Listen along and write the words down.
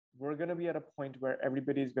we're going to be at a point where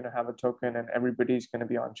everybody's going to have a token and everybody's going to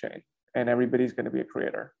be on chain and everybody's going to be a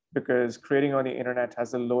creator, because creating on the internet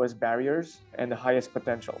has the lowest barriers and the highest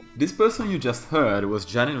potential. This person you just heard was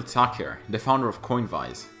Jenil Thakker, the founder of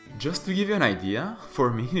Coinvise. Just to give you an idea,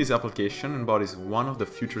 for me this application embodies one of the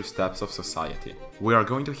future steps of society. We are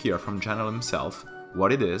going to hear from Jenil himself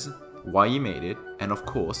what it is, why he made it, and of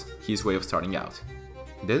course, his way of starting out.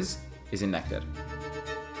 This is Innected.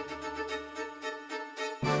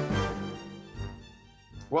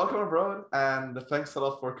 Welcome abroad, and thanks a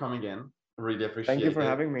lot for coming in. Really appreciate it. Thank you for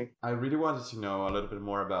having me. I really wanted to know a little bit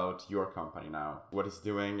more about your company now. What it's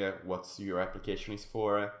doing, what your application is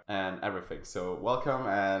for, and everything. So welcome,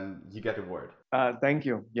 and you get the word. Thank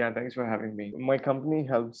you. Yeah, thanks for having me. My company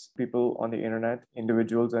helps people on the internet,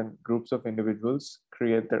 individuals and groups of individuals,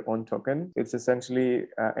 create their own token. It's essentially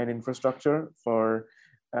an infrastructure for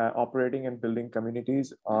operating and building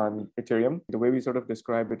communities on Ethereum. The way we sort of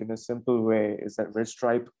describe it in a simple way is that we're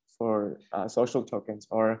Stripe for social tokens,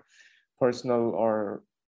 or personal or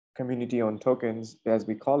community-owned tokens, as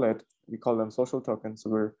we call it. We call them social tokens.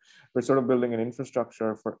 So we're sort of building an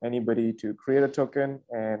infrastructure for anybody to create a token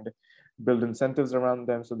and build incentives around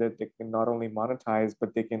them so that they can not only monetize,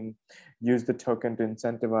 but they can use the token to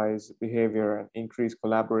incentivize behavior and increase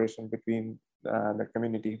collaboration between the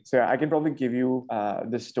community. So I can probably give you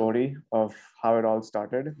the story of how it all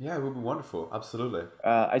started. Yeah, it would be wonderful. Absolutely.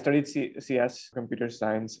 I studied CS, computer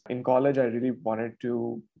science. In college, I really wanted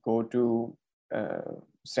to go to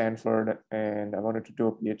Stanford, and I wanted to do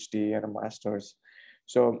a PhD and a master's.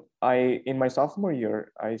 So in my sophomore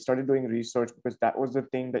year, I started doing research because that was the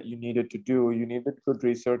thing that you needed to do. You needed good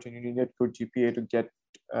research and you needed good GPA to get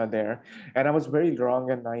there. And I was very wrong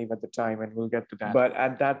and naive at the time, and we'll get to that. But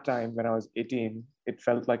at that time, when I was 18, it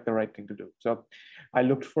felt like the right thing to do. So I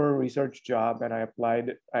looked for a research job and I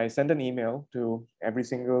applied. I sent an email to every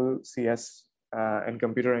single CS and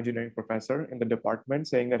computer engineering professor in the department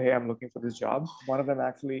saying that, hey, I'm looking for this job. One of them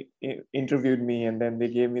actually interviewed me, and then they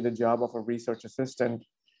gave me the job of a research assistant.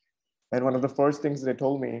 And one of the first things they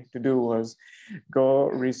told me to do was go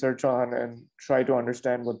research on and try to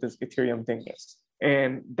understand what this Ethereum thing is.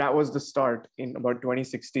 And that was the start in about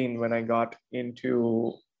 2016 when I got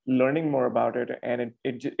into learning more about it. And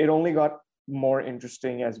it only got more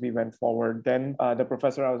interesting as we went forward. Then the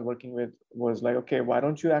professor I was working with was like, okay, why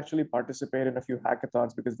don't you actually participate in a few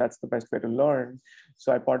hackathons, because that's the best way to learn.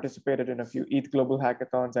 So I participated in a few ETH Global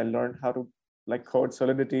hackathons. I learned how to code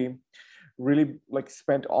Solidity, really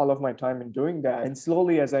spent all of my time in doing that. And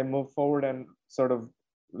slowly as I moved forward and sort of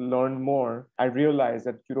learn more, I realized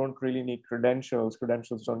that you don't really need credentials.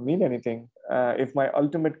 Credentials don't mean anything. If my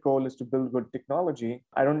ultimate goal is to build good technology,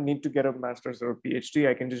 I don't need to get a master's or a PhD.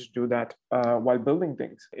 I can just do that while building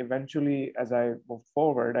things. Eventually, as I moved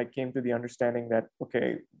forward, I came to the understanding that,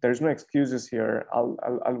 okay, there's no excuses here. I'll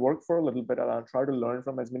work for a little bit, and I'll try to learn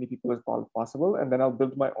from as many people as possible, and then I'll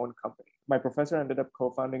build my own company. My professor ended up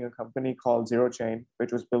co-founding a company called Zero Chain,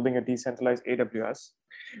 which was building a decentralized AWS.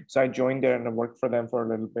 So I joined there and I worked for them for a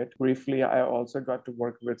little bit. Briefly, I also got to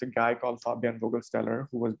work with a guy called Fabian Vogelsteller,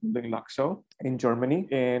 who was building Luxo in Germany.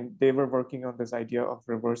 And they were working on this idea of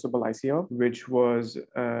reversible ICO, which was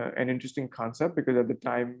an interesting concept because at the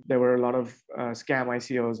time there were a lot of scam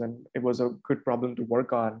ICOs and it was a good problem to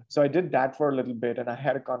work on. So I did that for a little bit and I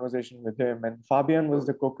had a conversation with him. And Fabian was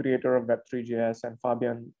the co-creator of Web3.js, and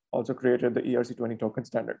Fabian also created the ERC20 token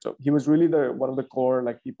standard. So he was really one of the core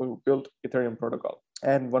people who built Ethereum protocol.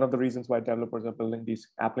 And one of the reasons why developers are building these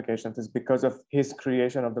applications is because of his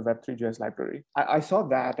creation of the Web3.js library. I saw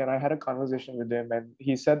that and I had a conversation with him, and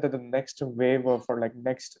he said that the next wave of, or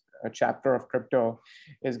next chapter of crypto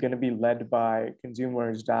is going to be led by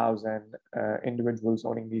consumers, DAOs, and individuals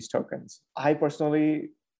owning these tokens. I personally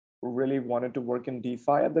really wanted to work in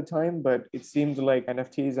DeFi at the time, but it seemed like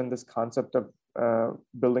NFTs and this concept of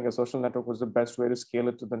building a social network was the best way to scale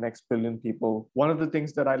it to the next billion people. One of the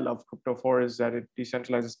things that I love crypto for is that it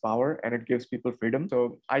decentralizes power and it gives people freedom.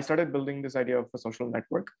 So I started building this idea of a social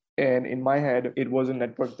network. And in my head, it was a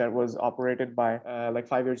network that was operated by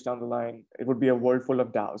 5 years down the line, it would be a world full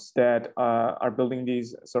of DAOs that are building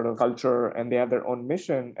these sort of culture, and they have their own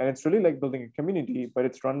mission. And it's really like building a community, but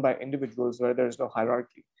it's run by individuals where there's no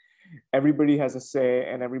hierarchy. Everybody has a say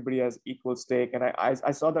and everybody has equal stake. And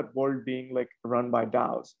I saw that world being run by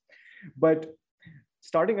DAOs. But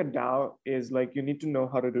starting a DAO is you need to know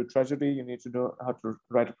how to do treasury. You need to know how to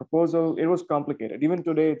write a proposal. It was complicated. Even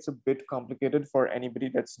today, it's a bit complicated for anybody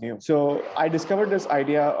that's new. So I discovered this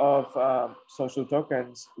idea of social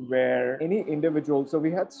tokens where any individual, so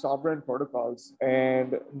we had sovereign protocols,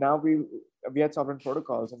 and now we had sovereign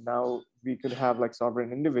protocols, and now we could have like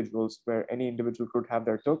sovereign individuals where any individual could have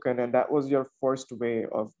their token. And that was your first way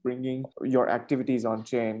of bringing your activities on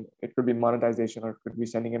chain. It could be monetization, or it could be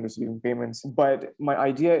sending and receiving payments. But my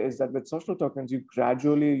idea is that with social tokens, you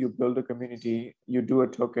build a community, you do a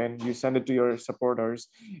token, you send it to your supporters,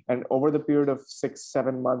 and over the period of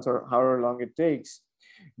 6-7 months or however long it takes,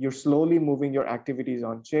 you're slowly moving your activities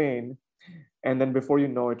on chain, and then before you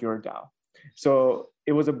know it, you're a DAO. So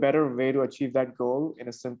it was a better way to achieve that goal in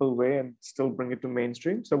a simple way and still bring it to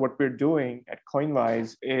mainstream. So what we're doing at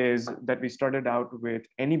Coinwise is that we started out with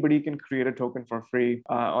anybody can create a token for free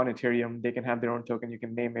on Ethereum. They can have their own token. You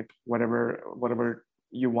can name it whatever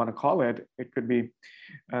you want to call it. It could be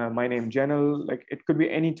my name Jenil, like it could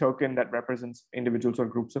be any token that represents individuals or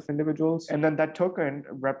groups of individuals. And then that token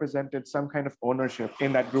represented some kind of ownership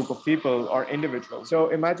in that group of people or individuals. So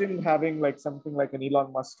imagine having like something like an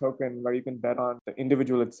Elon Musk token where you can bet on the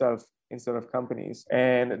individual itself instead of companies.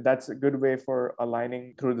 And that's a good way for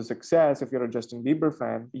aligning through the success. If you're a Justin Bieber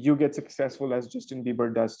fan, you get successful as Justin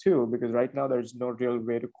Bieber does too, because right now there's no real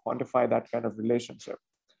way to quantify that kind of relationship.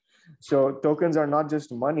 So tokens are not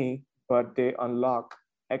just money, but they unlock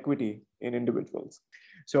equity in individuals.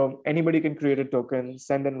 So anybody can create a token,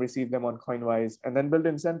 send and receive them on Coinwise, and then build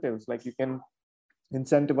incentives. Like you can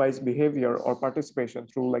incentivize behavior or participation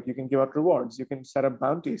through, like you can give out rewards, you can set up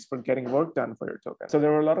bounties for getting work done for your token. So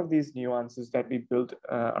there were a lot of these nuances that we built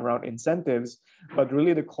around incentives, but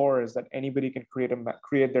really the core is that anybody can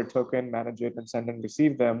create their token, manage it, and send and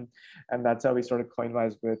receive them. And that's how we started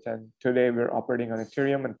Coinwise with. And today we're operating on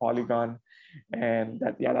Ethereum and Polygon. And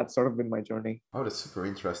that's sort of been my journey. Oh, that's super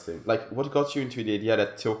interesting. Like, what got you into the idea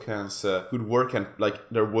that tokens could work, and like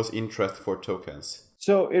there was interest for tokens?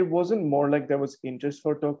 So it wasn't more like there was interest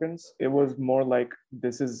for tokens. It was more like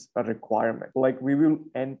this is a requirement. Like we will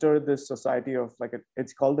enter this society of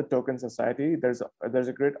it's called the Token Society. There's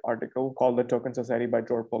a great article called The Token Society by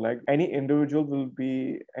George Poleg. Any individual will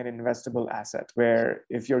be an investable asset, where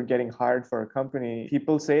if you're getting hired for a company,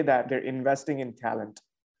 people say that they're investing in talent,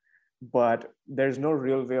 but there's no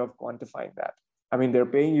real way of quantifying that. I mean, they're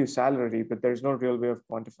paying you salary, but there's no real way of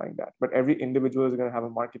quantifying that. But every individual is going to have a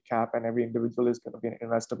market cap, and every individual is going to be an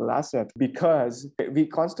investable asset, because we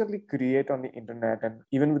constantly create on the internet. And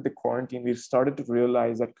even with the quarantine, we've started to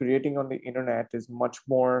realize that creating on the internet is much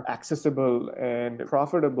more accessible and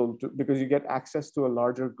profitable because you get access to a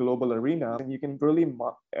larger global arena, and you can really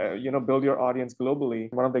build your audience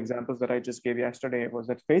globally. One of the examples that I just gave yesterday was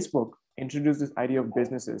that Facebook introduced this idea of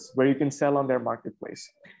businesses where you can sell on their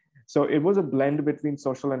marketplace. So it was a blend between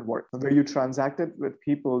social and work, where you transacted with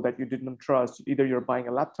people that you didn't trust. Either you're buying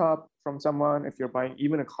a laptop from someone, if you're buying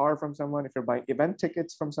even a car from someone, if you're buying event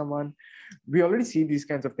tickets from someone. We already see these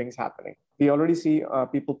kinds of things happening. We already see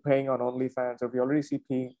people paying on OnlyFans, or we already see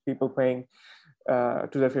people paying to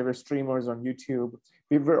their favorite streamers on YouTube.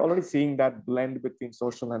 We're already seeing that blend between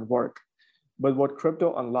social and work. But what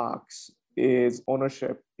crypto unlocks is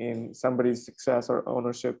ownership in somebody's success, or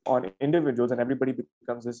ownership on individuals, and everybody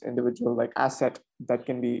becomes this individual like asset that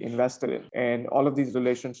can be invested in. And all of these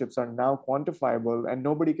relationships are now quantifiable, and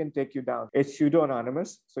nobody can take you down. It's pseudo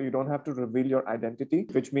anonymous, so you don't have to reveal your identity,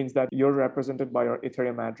 which means that you're represented by your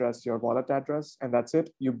Ethereum address, your wallet address, and that's it.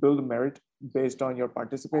 You build merit based on your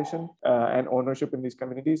participation and ownership in these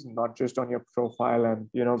communities, not just on your profile and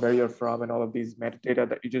where you're from and all of these metadata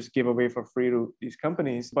that you just give away for free to these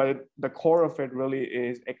companies. But the core of it really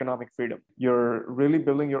is economic freedom. You're really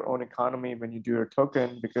building your own economy when you do your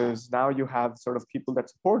token, because now you have sort of people that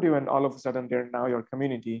support you, and all of a sudden they're now your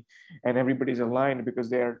community, and everybody's aligned because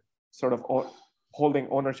they're sort of holding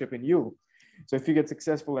ownership in you. So if you get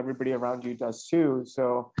successful, everybody around you does too.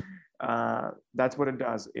 So that's what it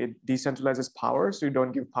does. It decentralizes power. So you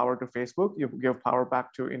don't give power to Facebook, you give power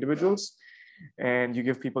back to individuals, and you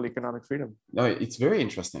give people economic freedom. No, it's very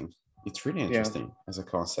interesting. It's really interesting as a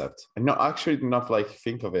concept. And no, actually not like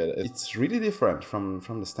think of it. It's really different from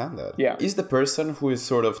the standard. Yeah. Is the person who is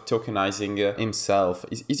sort of tokenizing himself,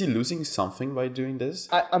 is he losing something by doing this?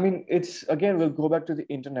 I mean, it's, again, we'll go back to the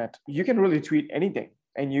internet. You can really tweet anything,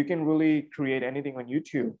 and you can really create anything on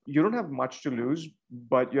YouTube. You don't have much to lose,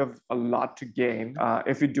 but you have a lot to gain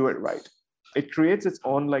if you do it right. It creates its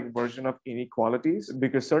own version of inequalities,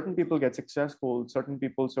 because certain people get successful, certain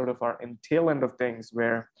people sort of are in tail end of things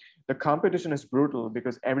where the competition is brutal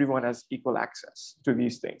because everyone has equal access to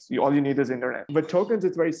these things. All you need is internet. But tokens,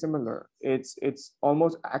 it's very similar. It's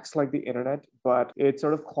almost acts like the internet, but it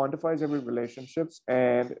sort of quantifies every relationships,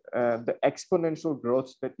 and the exponential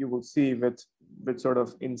growth that you will see with sort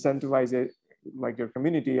of like your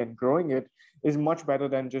community and growing it is much better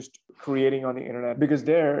than just creating on the internet, because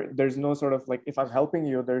there's no sort of like, if I'm helping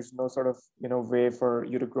you, there's no sort of, way for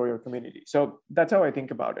you to grow your community. So that's how I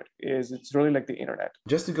think about it, is it's really like the internet.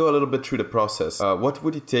 Just to go a little bit through the process, what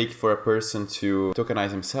would it take for a person to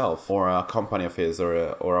tokenize himself, or a company of his,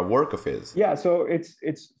 or a work of his? Yeah, so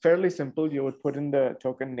it's fairly simple. You would put in the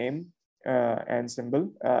token name and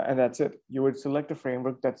symbol, and that's it. You would select a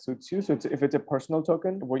framework that suits you. So if it's a personal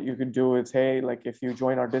token, what you could do is, hey, like if you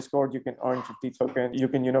join our Discord, you can earn 50 tokens. You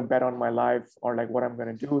can, bet on my life, or like what I'm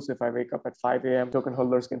going to do. So if I wake up at 5 a.m., token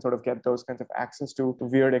holders can sort of get those kinds of access to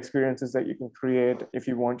weird experiences that you can create. If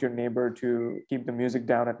you want your neighbor to keep the music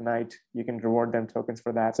down at night, you can reward them tokens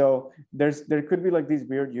for that. So there could be like these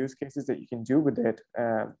weird use cases that you can do with it,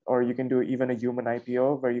 or you can do even a human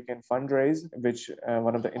IPO where you can fundraise, which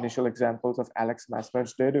one of the initial examples of Alex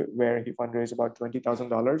Masmej did, where he fundraised about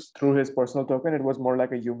 $20,000 through his personal token. It was more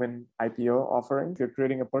like a human IPO offering. If you're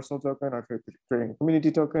creating a personal token, or if you're creating a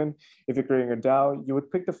community token, if you're creating a DAO, you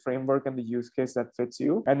would pick the framework and the use case that fits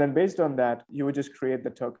you. And then based on that, you would just create the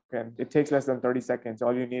token. It takes less than 30 seconds.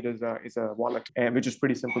 All you need is a wallet, and which is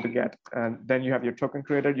pretty simple to get. And then you have your token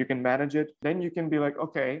creator, you can manage it. Then you can be like,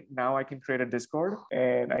 okay, now I can create a Discord,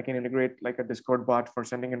 and I can integrate like a Discord bot for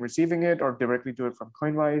sending and receiving it, or directly do it from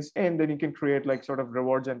Coinvise. And then you can create like sort of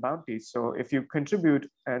rewards and bounties. So if you contribute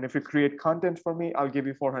and if you create content for me, I'll give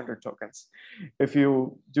you 400 tokens. If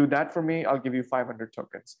you do that for me, I'll give you 500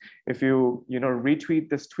 tokens. If you, retweet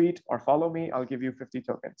this tweet or follow me, I'll give you 50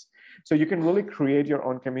 tokens. So you can really create your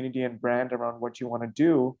own community and brand around what you want to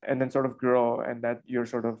do, and then sort of grow, and that you're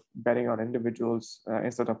sort of betting on individuals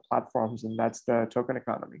instead of platforms. And that's the token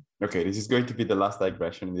economy. Okay, this is going to be the last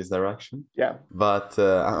digression in this direction. Yeah. But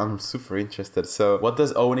I'm super interested. So what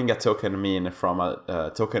does owning a token mean from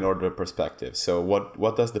a token holder perspective? So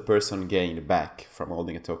what does the person gain back from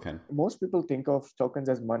holding a token? Most people think of tokens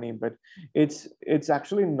as money, but it's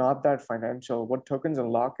actually not that financial. What tokens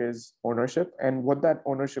unlock is ownership. And what that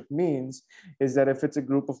ownership means is that if it's a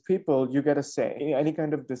group of people, you get a say in any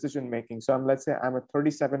kind of decision making. So let's say I'm a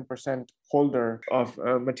 37% holder of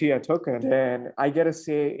a Mattia token, then I get a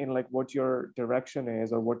say in like what your direction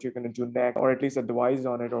is, or what you're going to do next, or at least advise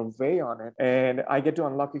on it or weigh on it. And I get to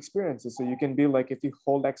unlock experiences. So you can be like, if you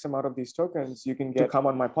hold X amount of these tokens, you can get to come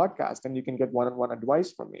on my podcast and you can get one-on-one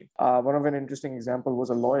advice from me. One of an interesting example was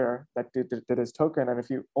a lawyer that did his token. And if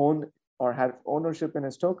you own or have ownership in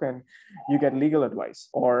his token, you get legal advice.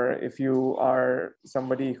 Or if you are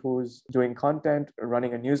somebody who's doing content,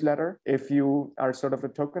 running a newsletter, if you are sort of a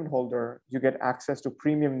token holder, you get access to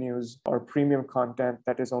premium news or premium content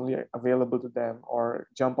that is only available to them, or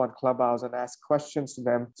jump on Clubhouse and ask questions to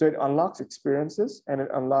them. So it unlocks experiences, and it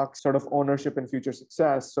unlocks sort of ownership and future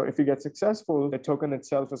success. So if you get successful, the token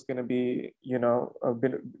itself is going to be,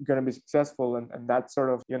 going to be successful. And that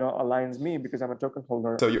sort of, aligns me because I'm a token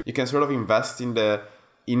holder. So you can sort of invest in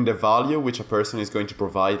the value which a person is going to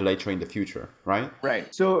provide later in the future, right?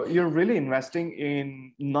 Right. So you're really investing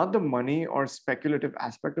in not the money or speculative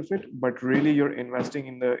aspect of it, but really you're investing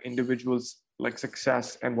in the individual's like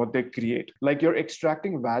success and what they create. Like you're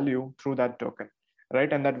extracting value through that token,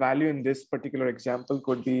 right? And that value in this particular example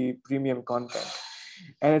could be premium content.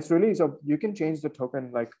 And it's really, so you can change the token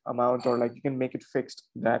like amount, or like you can make it fixed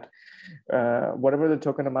that whatever the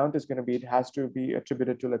token amount is going to be, it has to be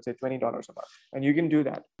attributed to, let's say, $20 a month. And you can do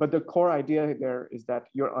that. But the core idea there is that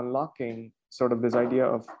you're unlocking sort of this idea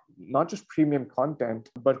of not just premium content,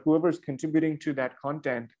 but whoever's contributing to that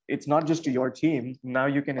content, it's not just to your team. Now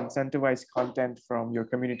you can incentivize content from your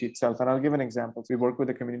community itself. And I'll give an example. We work with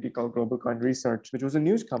a community called Global Coin Research, which was a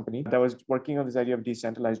news company that was working on this idea of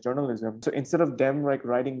decentralized journalism. So instead of them like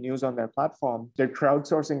writing news on their platform, they're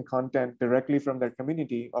crowdsourcing content directly from their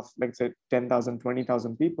community of, like, say, 10,000,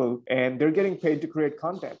 20,000 people, and they're getting paid to create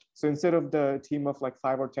content. So instead of the team of like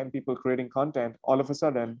 5 or 10 people creating content, all of a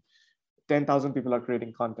sudden, 10,000 people are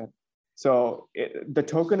creating content. So the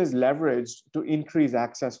token is leveraged to increase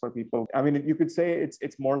access for people. I mean, you could say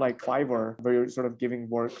it's more like Fiverr, where you're sort of giving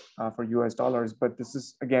work for US dollars, but this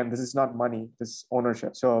is not money, this is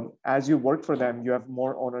ownership. So as you work for them, you have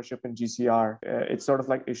more ownership in GCR. It's sort of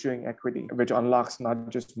like issuing equity, which unlocks not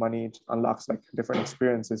just money, it unlocks like different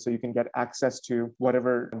experiences. So you can get access to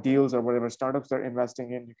whatever deals or whatever startups they're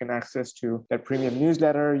investing in. You can access to their premium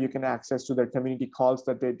newsletter. You can access to their community calls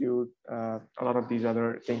that they do. A lot of these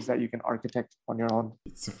other things that you can architect on your own.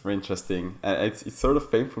 It's super interesting, and it's sort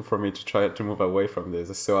of painful for me to try to move away from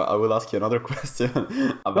this. So I will ask you another question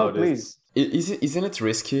about this. Isn't it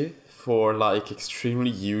risky for like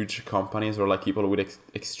extremely huge companies or like people with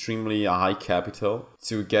extremely high capital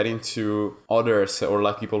to get into others, or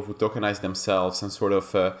like people who tokenize themselves and sort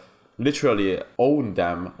of literally own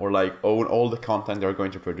them or like own all the content they're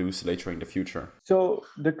going to produce later in the future? So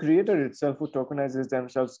the creator itself who tokenizes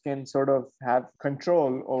themselves can sort of have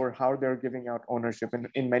control over how they're giving out ownership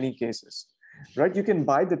in many cases, right? You can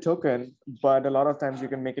buy the token, but a lot of times you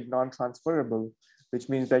can make it non-transferable, which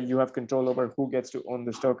means that you have control over who gets to own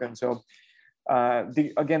this token. So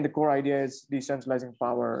the core idea is decentralizing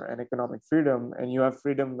power and economic freedom, and you have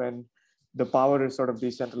freedom when the power is sort of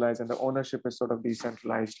decentralized and the ownership is sort of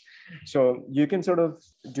decentralized. So you can sort of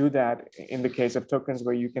do that in the case of tokens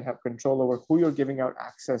where you can have control over who you're giving out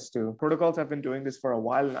access to. Protocols have been doing this for a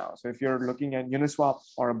while now. So if you're looking at Uniswap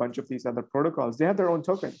or a bunch of these other protocols, they have their own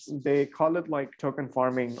tokens. They call it like token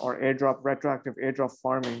farming or retroactive airdrop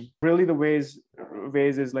farming. Really the ways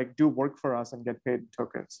is like do work for us and get paid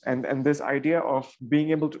tokens. And this idea of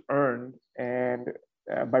being able to earn and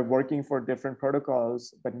by working for different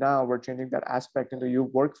protocols, but now we're changing that aspect into you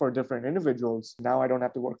work for different individuals. Now I don't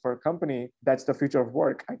have to work for a company. That's the future of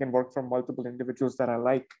work. I can work for multiple individuals that I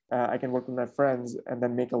like. I can work with my friends and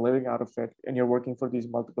then make a living out of it. And you're working for these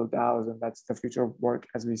multiple DAOs, and that's the future of work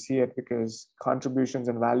as we see it, because contributions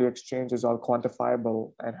and value exchange is all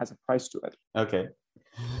quantifiable and has a price to it. Okay.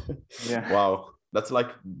 Yeah. Wow. That's like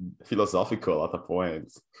philosophical at a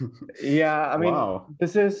point. Yeah, I mean, wow.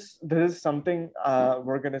 this is something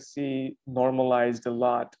we're gonna see normalized a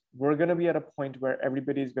lot. We're gonna be at a point where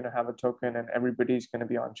everybody's gonna have a token and everybody's gonna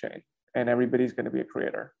be on chain and everybody's gonna be a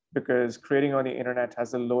creator, because creating on the internet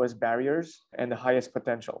has the lowest barriers and the highest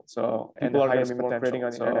potential. So people are gonna be more creating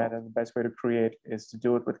on the internet, and the best way to create is to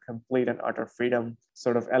do it with complete and utter freedom.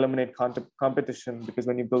 Sort of eliminate competition, because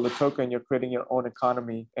when you build a token, you're creating your own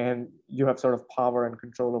economy and you have sort of power and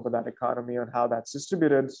control over that economy and how that's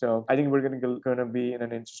distributed. So I think we're gonna be in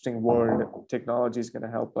an interesting world. Technology is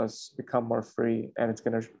gonna help us become more free, and it's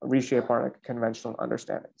gonna reshape our conventional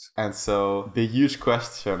understandings. And so the huge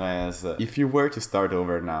question is, if you were to start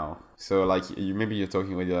over now, so like maybe you're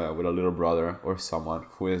talking with a little brother or someone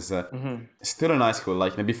who is still in high school,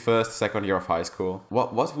 like maybe first, second year of high school,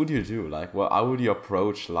 what would you do? Like, how would you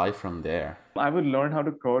approach life from there? I would learn how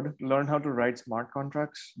to code, learn how to write smart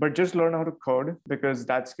contracts, but just learn how to code, because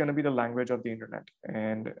that's going to be the language of the internet.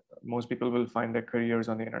 And most people will find their careers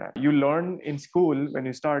on the internet. You learn in school, when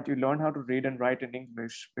you start, you learn how to read and write in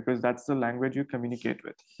English, because that's the language you communicate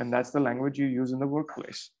with. And that's the language you use in the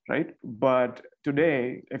workplace, right? But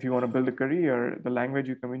today, if you want to build a career, the language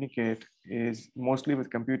you communicate is mostly with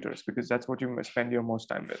computers, because that's what you spend your most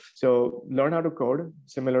time with. So learn how to code,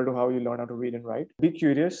 similar to how you learn how to read and write. Be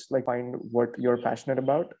curious, like find what you're passionate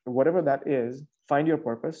about, whatever that is. Find your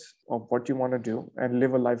purpose of what you want to do and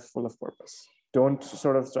live a life full of purpose. Don't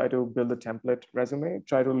sort of try to build a template resume.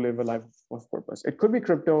 Try to live a life of purpose. It could be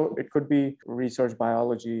crypto. It could be research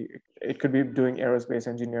biology. It could be doing aerospace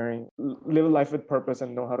engineering. Live a life with purpose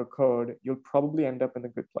and know how to code. You'll probably end up in a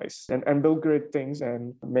good place and build great things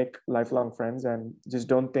and make lifelong friends, and just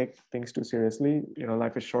don't take things too seriously. You know,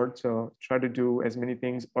 life is short. So try to do as many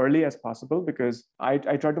things early as possible, because I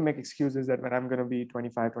try to make excuses that when I'm going to be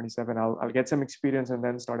 25, 27, I'll get some experience and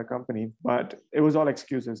then start a company. But it was all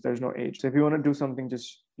excuses. There's no age. So if you want to do something,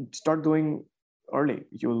 just start doing early.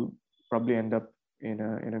 You'll probably end up in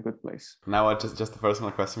a good place. Now, just a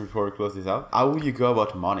personal question before we close this out. How would you go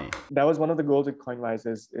about money? That was one of the goals at Coinwise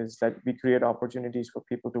is that we create opportunities for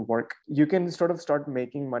people to work. You can sort of start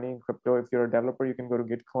making money in crypto. If you're a developer, you can go to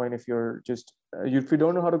Gitcoin. If you're just, if you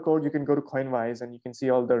don't know how to code, you can go to Coinwise and you can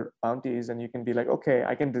see all their bounties and you can be like, okay,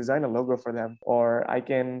 I can design a logo for them, or I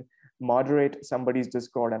can moderate somebody's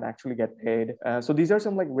Discord and actually get paid. So these are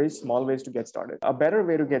some like very small ways to get started. A better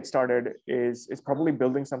way to get started is probably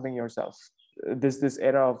building something yourself. This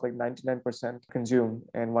era of like 99% consume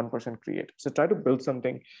and 1% create. So try to build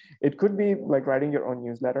something. It could be like writing your own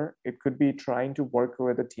newsletter. It could be trying to work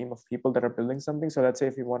with a team of people that are building something. So let's say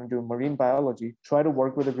if you want to do marine biology, try to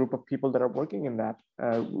work with a group of people that are working in that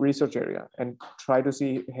research area and try to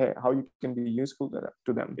see how you can be useful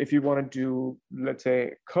to them. If you want to do, let's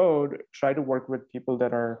say, code, try to work with people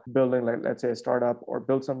that are building, like, let's say, a startup, or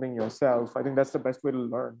build something yourself. I think that's the best way to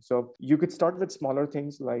learn. So you could start with smaller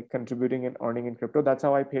things like contributing and earning in crypto. That's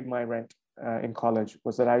how I paid my rent in college,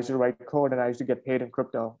 was that I used to write code and I used to get paid in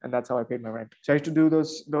crypto, and that's how I paid my rent. So I used to do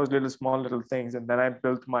those little things, and then I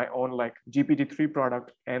built my own like GPT-3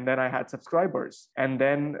 product, and then I had subscribers, and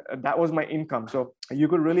then that was my income. So you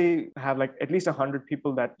could really have like at least 100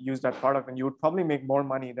 people that use that product, and you would probably make more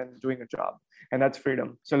money than doing a job, and that's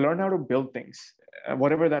freedom. So learn how to build things.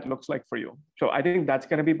 whatever that looks like for you. So I think that's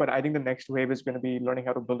going to be, but I think the next wave is going to be learning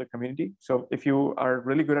how to build a community. So if you are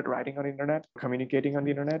really good at writing on the internet, communicating on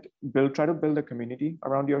the internet, try to build a community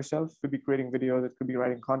around yourself. It could be creating videos, it could be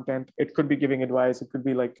writing content, it could be giving advice, it could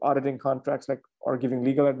be like auditing contracts, like, or giving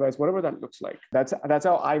legal advice, whatever that looks like. That's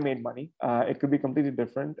how I made money. It could be completely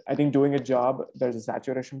different. I think doing a job, there's a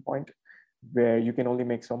saturation point where you can only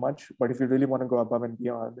make so much. But if you really want to go above and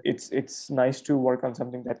beyond, it's nice to work on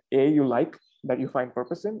something that A, you like, that you find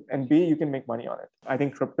purpose in, and B, you can make money on it. I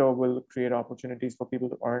think crypto will create opportunities for people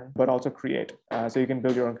to earn, but also create. So you can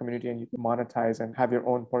build your own community and you can monetize and have your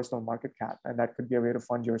own personal market cap. And that could be a way to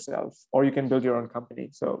fund yourself, or you can build your own company.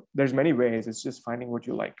 So there's many ways. It's just finding what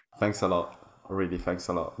you like. Thanks a lot. Really, thanks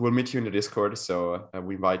a lot. We'll meet you in the Discord. So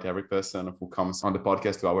we invite every person who comes on the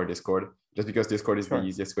podcast to our Discord, just because Discord is the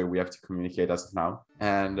easiest way we have to communicate as of now.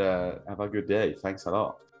 And have a good day. Thanks a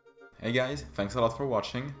lot. Hey guys, thanks a lot for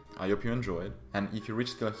watching. I hope you enjoyed. And if you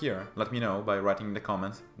reached till here, let me know by writing in the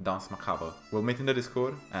comments, Danse Macabre. We'll meet in the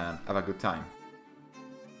Discord and have a good time.